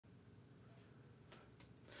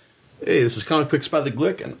Hey, this is Comic Picks by the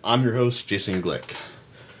Glick, and I'm your host, Jason Glick.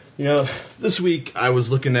 You know, this week I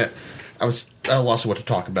was at a loss of what to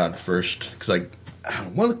talk about first, because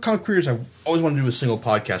one of the comic creators I've always wanted to do a single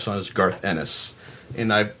podcast on is Garth Ennis,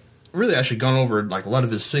 and I've really actually gone over a lot of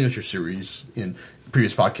his signature series in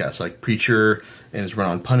previous podcasts, like Preacher and his run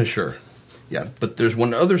on Punisher. Yeah, but there's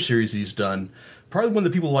one other series he's done, probably one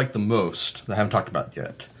that people like the most, that I haven't talked about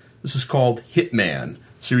yet. This is called Hitman,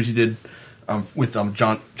 a series he did with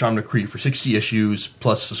John McCree for 60 issues,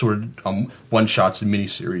 plus sort of one-shots and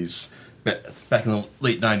miniseries back in the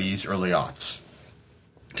late 90s, early aughts.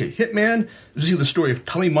 Okay, Hitman is the story of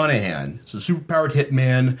Tommy Monahan. He's a superpowered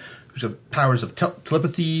hitman who's got powers of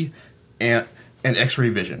telepathy and X-ray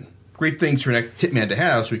vision. Great things for a hitman to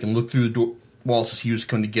have, so he can look through the walls to see who's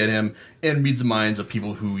coming to get him and read the minds of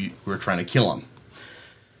people who are trying to kill him.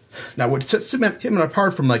 Now, what sets Hitman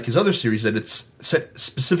apart from his other series that it's set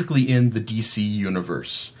specifically in the DC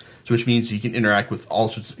universe, so which means he can interact with all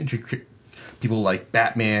sorts of intricate people like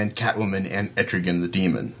Batman, Catwoman, and Etrigan the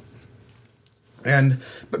Demon.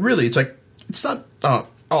 But really, but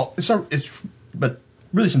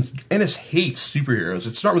really, since Ennis hates superheroes,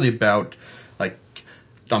 it's not really about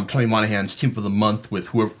Tommy Monahan's team of the month with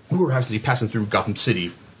whoever happens to be passing through Gotham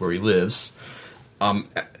City where he lives. On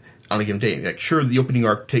a given day, sure, the opening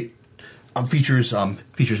arc features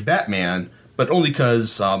Batman, but only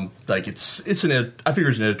because I figure it's an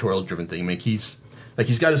editorial driven thing. I mean, he's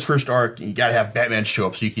got his first arc, and you got to have Batman show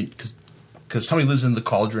up so you can because Tommy lives in the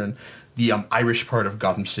Cauldron, the Irish part of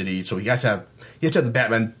Gotham City, so you have to have the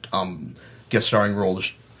Batman guest starring role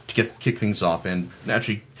to kick things off, and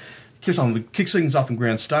naturally kicks things off in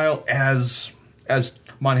grand style as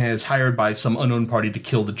Monahan is hired by some unknown party to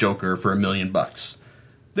kill the Joker for $1 million.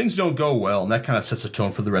 Things don't go well, and that kind of sets the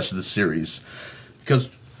tone for the rest of the series. Because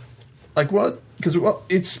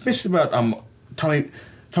it's basically about Tommy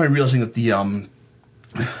realizing that the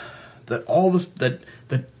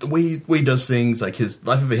way he does things, like his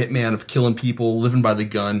life of a hitman of killing people, living by the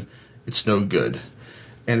gun, it's no good,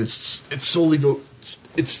 and the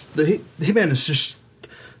hitman is just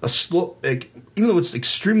a slow, even though it's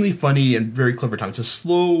extremely funny and very clever time, it's a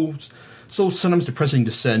slow, sometimes depressing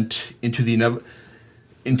descent into the inevitable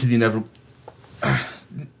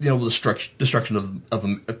destruction of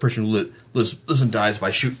a person who lives and dies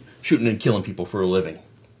by shooting and killing people for a living.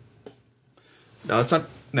 Now, it's not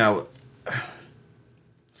now. Of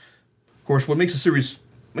course, what makes the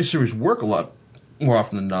series work a lot more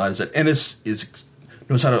often than not is that Ennis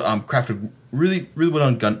knows how to craft a really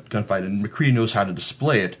well done gunfight, and McCree knows how to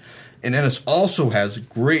display it. And Ennis also has a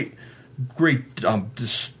great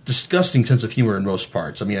disgusting sense of humor in most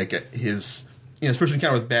parts. I mean, his first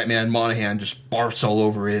encounter with Batman, Monahan just barfs all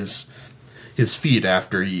over his feet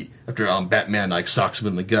after Batman socks him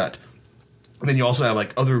in the gut. And then you also have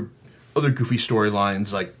other goofy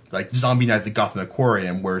storylines like Zombie Night at the Gotham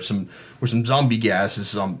Aquarium, where some zombie gas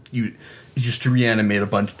is used to reanimate a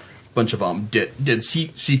bunch of dead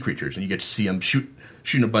sea creatures, and you get to see him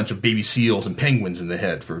shooting a bunch of baby seals and penguins in the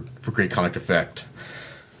head for great comic effect.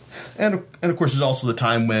 And of course, there's also the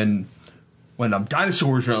time when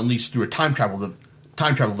dinosaurs are unleashed through a time travel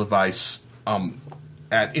device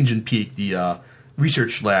at Engine Peak, the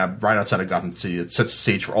research lab right outside of Gotham City, that sets the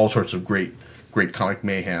stage for all sorts of great comic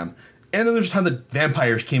mayhem. And then there's a time that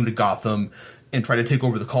vampires came to Gotham and tried to take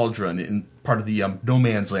over the Cauldron in part of the No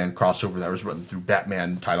Man's Land crossover that was running through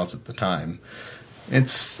Batman titles at the time.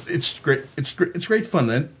 It's great. It's great fun.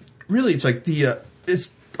 And really, it's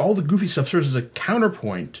all the goofy stuff serves as a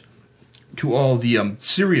counterpoint to all the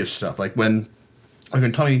serious stuff, like when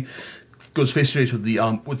Tommy goes face to face with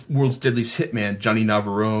with world's deadliest hitman Johnny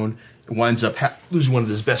Navarone, and winds up losing one of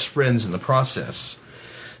his best friends in the process,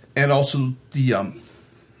 and also the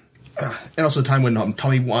time when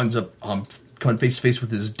Tommy winds up coming face to face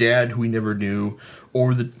with his dad, who he never knew,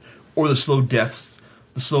 or the slow and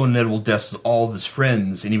inevitable deaths of all of his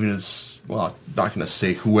friends, and even his, well, I'm not going to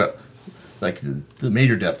say who, the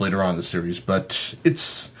major death later on in the series, but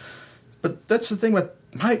that's the thing about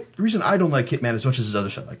the reason I don't like Hitman as much as his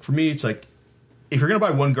other stuff. For me, it's if you're going to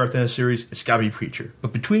buy one Garth Ennis series, it's got to be Preacher.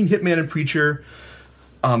 But between Hitman and Preacher,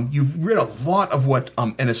 you've read a lot of what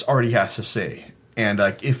Ennis already has to say, and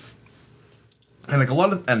a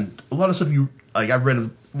lot of stuff I've read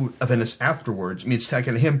of Ennis afterwards. I mean, it's kind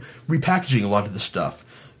of him repackaging a lot of the stuff,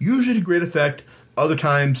 usually to great effect. Other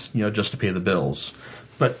times, just to pay the bills.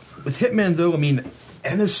 But with Hitman, though, I mean,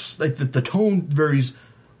 Ennis, the tone varies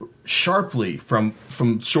sharply from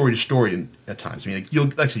story to story at times. I mean, you'll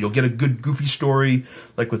get a good goofy story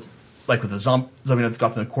like with the Zombie Night at the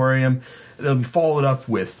Gotham Aquarium. They'll be followed up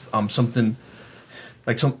with something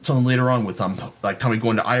like something later on with like Tommy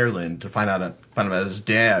going to Ireland to find out about his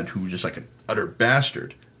dad, who was just like an utter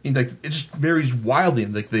bastard. And, like, it just varies wildly,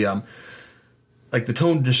 and like the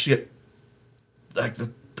tone just get like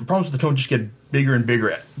the problems with the tone just get bigger and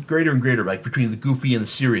bigger, greater and greater, like between the goofy and the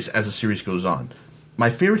serious as the series goes on. My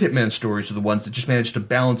favorite Hitman stories are the ones that just manage to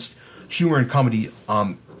balance humor and comedy.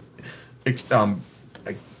 My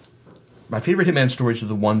favorite Hitman stories are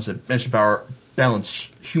the ones that manage to balance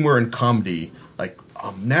humor and comedy, like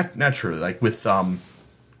naturally, like with the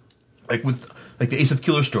Ace of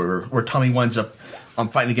Killer story, where Tommy winds up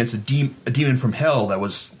fighting against a demon from hell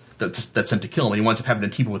that's sent to kill him, and he winds up having a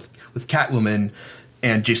team with Catwoman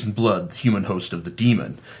and Jason Blood, the human host of the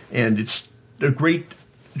demon, and it's a great,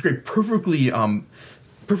 perfectly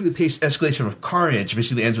paced escalation of carnage. It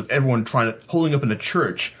basically ends with everyone holding up in a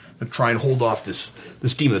church to try and hold off this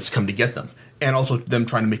demon that's come to get them, and also them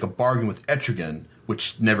trying to make a bargain with Etrigan,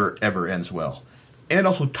 which never ever ends well. And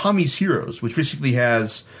also Tommy's Heroes, which basically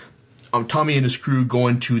has Tommy and his crew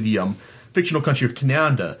going to the fictional country of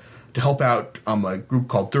Tananda to help out a group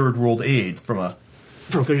called Third World Aid from a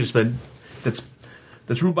country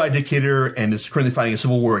that's ruled by a dictator and is currently fighting a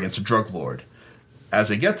civil war against a drug lord. As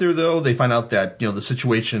they get there, though, they find out that the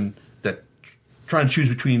situation that trying to choose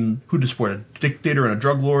between who to support, a dictator and a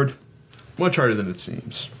drug lord, much harder than it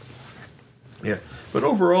seems. Yeah, but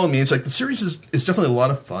overall, I mean, it's like the series is definitely a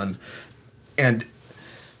lot of fun, and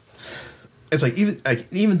it's like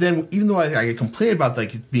even though I complain about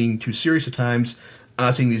like it being too serious at times, I'm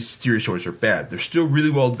not saying these serious stories are bad. They're still really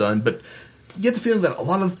well done, but you get the feeling that a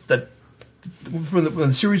lot of that when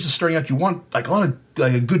the series is starting out, you want like a lot of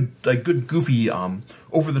like a good goofy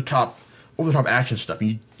over the top action stuff,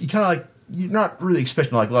 and you kind of like you're not really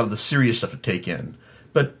expecting like a lot of the serious stuff to take in,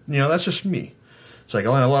 but that's just me. It's like a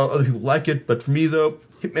lot of other people like it, but for me though,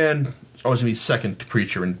 Hitman is always gonna be second to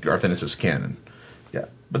Preacher and Garth Ennis' canon. Yeah,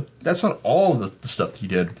 but that's not all the stuff that he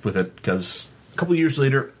did with it, because a couple of years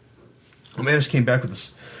later, Ennis came back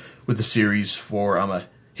with the series for a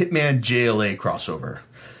Hitman JLA crossover.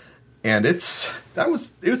 And it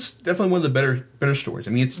was definitely one of the better stories.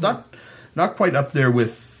 I mean, it's not quite up there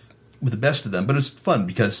with the best of them, but it's fun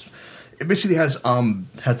because it basically has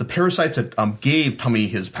the parasites that gave Tommy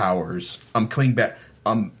his powers coming back,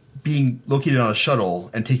 being located on a shuttle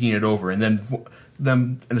and taking it over, and then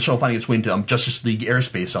the shuttle finding its way into Justice League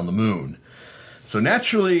airspace on the moon. So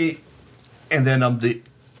naturally, and then you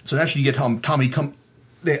get Tommy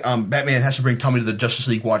Batman has to bring Tommy to the Justice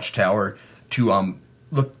League Watchtower to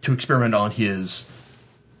look to experiment on his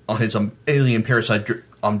alien parasite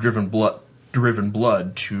driven blood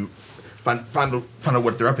to find out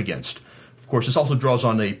what they're up against. Of course, this also draws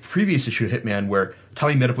on a previous issue of Hitman where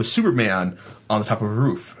Tommy met up with Superman on the top of a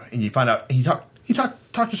roof, and you find out he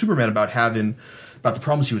talked to Superman about the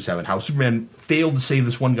problems he was having, how Superman failed to save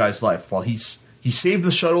this one guy's life. While he saved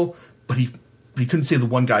the shuttle, but he couldn't save the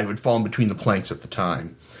one guy who had fallen between the planks at the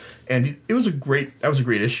time. And that was a great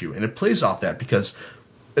issue, and it plays off that because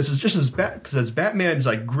as Batman's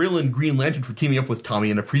like grilling Green Lantern for teaming up with Tommy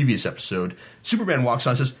in a previous episode, Superman walks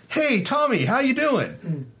on and says, "Hey, Tommy, how you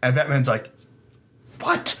doing?" And Batman's like,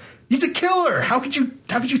 "What? He's a killer! How could you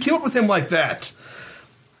team up with him like that?"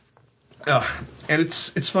 And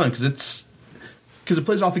it's fun because it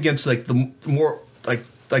plays off against like the moral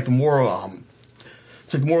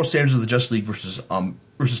standards of the Justice League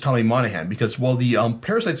versus Tommy Monahan, because while the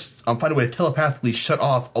parasites find a way to telepathically shut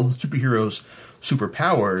off all the superheroes'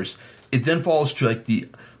 superpowers, it then falls to like the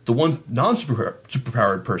one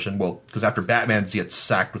superpowered person, well, because after Batman gets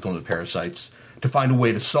sacked with one of the parasites, to find a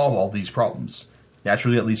way to solve all these problems.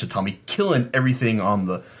 Naturally, that leads to Tommy killing everything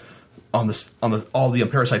on all the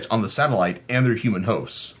parasites on the satellite and their human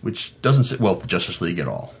hosts, which doesn't sit well with the Justice League at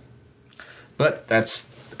all. But that's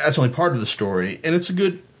only part of the story, and it's a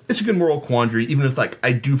good moral quandary, even if like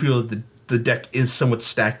I do feel that the deck is somewhat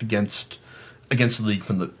stacked against the League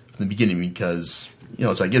from the beginning, because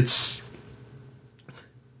it's like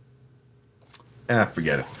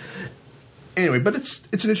forget it. Anyway, but it's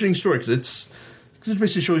an interesting story because it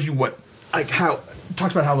basically shows you how it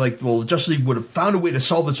talks about how the Justice League would have found a way to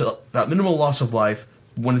solve that minimal loss of life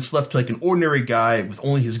when it's left to like an ordinary guy with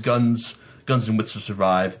only his guns and wits to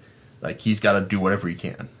survive. Like, he's got to do whatever he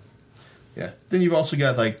can. Yeah. Then you've also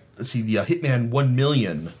got the Hitman 1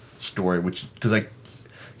 Million story, because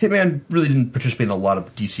Hitman really didn't participate in a lot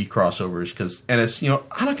of DC crossovers because Ennis,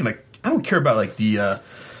 I don't care about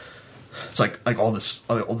it's like all this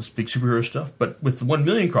big superhero stuff, but with the 1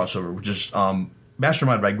 Million crossover, which is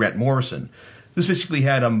masterminded by Grant Morrison, this basically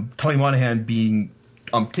had Tommy Monahan being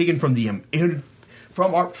taken from the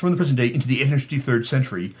from the present day into the 853rd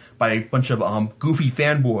century by a bunch of goofy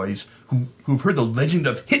fanboys who've heard the legend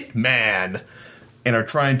of Hitman and are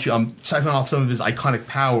trying to siphon off some of his iconic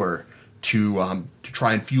power to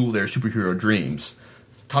try and fuel their superhero dreams.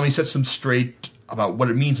 Tommy sets them straight about what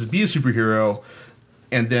it means to be a superhero,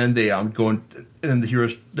 and then they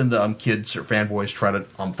the kids or fanboys try to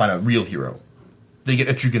find a real hero. They get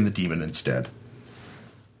Etrigan the Demon instead.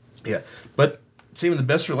 Yeah, but saving the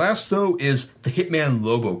best for last, though, is the Hitman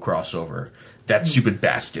Lobo crossover. That stupid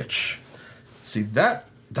Bastitch. See, that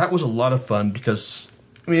was a lot of fun because,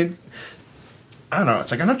 I mean, I don't know.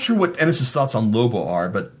 It's like, I'm not sure what Ennis's thoughts on Lobo are,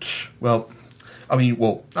 but, well, I'm reading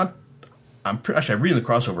the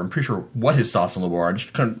crossover. I'm pretty sure what his thoughts on Lobo are. I'm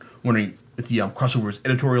just kind of wondering if the crossover was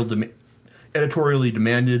editorially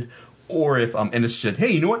demanded, or if Ennis said,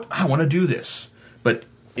 hey, you know what? I want to do this. But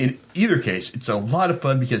in either case, it's a lot of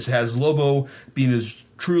fun because it has Lobo being his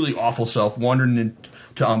truly awful self, wandering into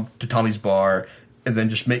to Tommy's bar, and then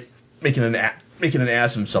just making an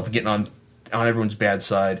ass of himself and getting on everyone's bad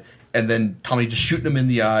side, and then Tommy just shooting him in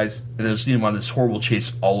the eyes, and then seeing him on this horrible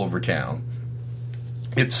chase all over town.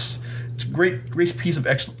 It's a great piece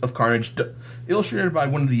of carnage, illustrated by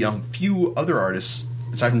one of the few other artists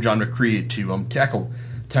aside from John McCreed to tackle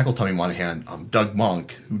Tommy Monahan, Doug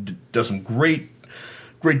Monk, who does some great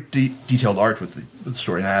detailed art with the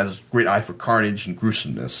story and has a great eye for carnage and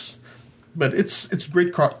gruesomeness. But it's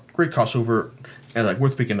great crossover and like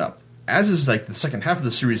worth picking up. As is like the second half of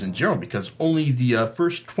the series in general, because only the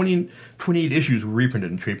first 28 issues were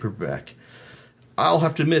reprinted in trade paperback. I'll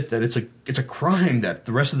have to admit that it's a crime that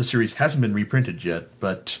the rest of the series hasn't been reprinted yet.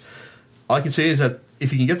 But all I can say is that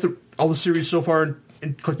if you can get all the series so far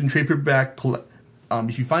and collect in trade paperback,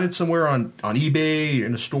 if you find it somewhere on eBay, or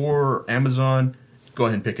in a store, or Amazon, go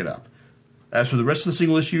ahead and pick it up. As for the rest of the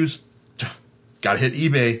single issues, gotta hit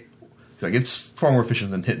eBay. Like, it's far more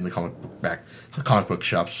efficient than hitting the comic book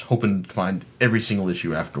shops, hoping to find every single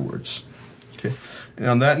issue afterwards. Okay. And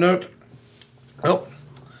on that note, well,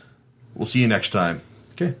 we'll see you next time.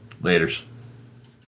 Okay. Laters.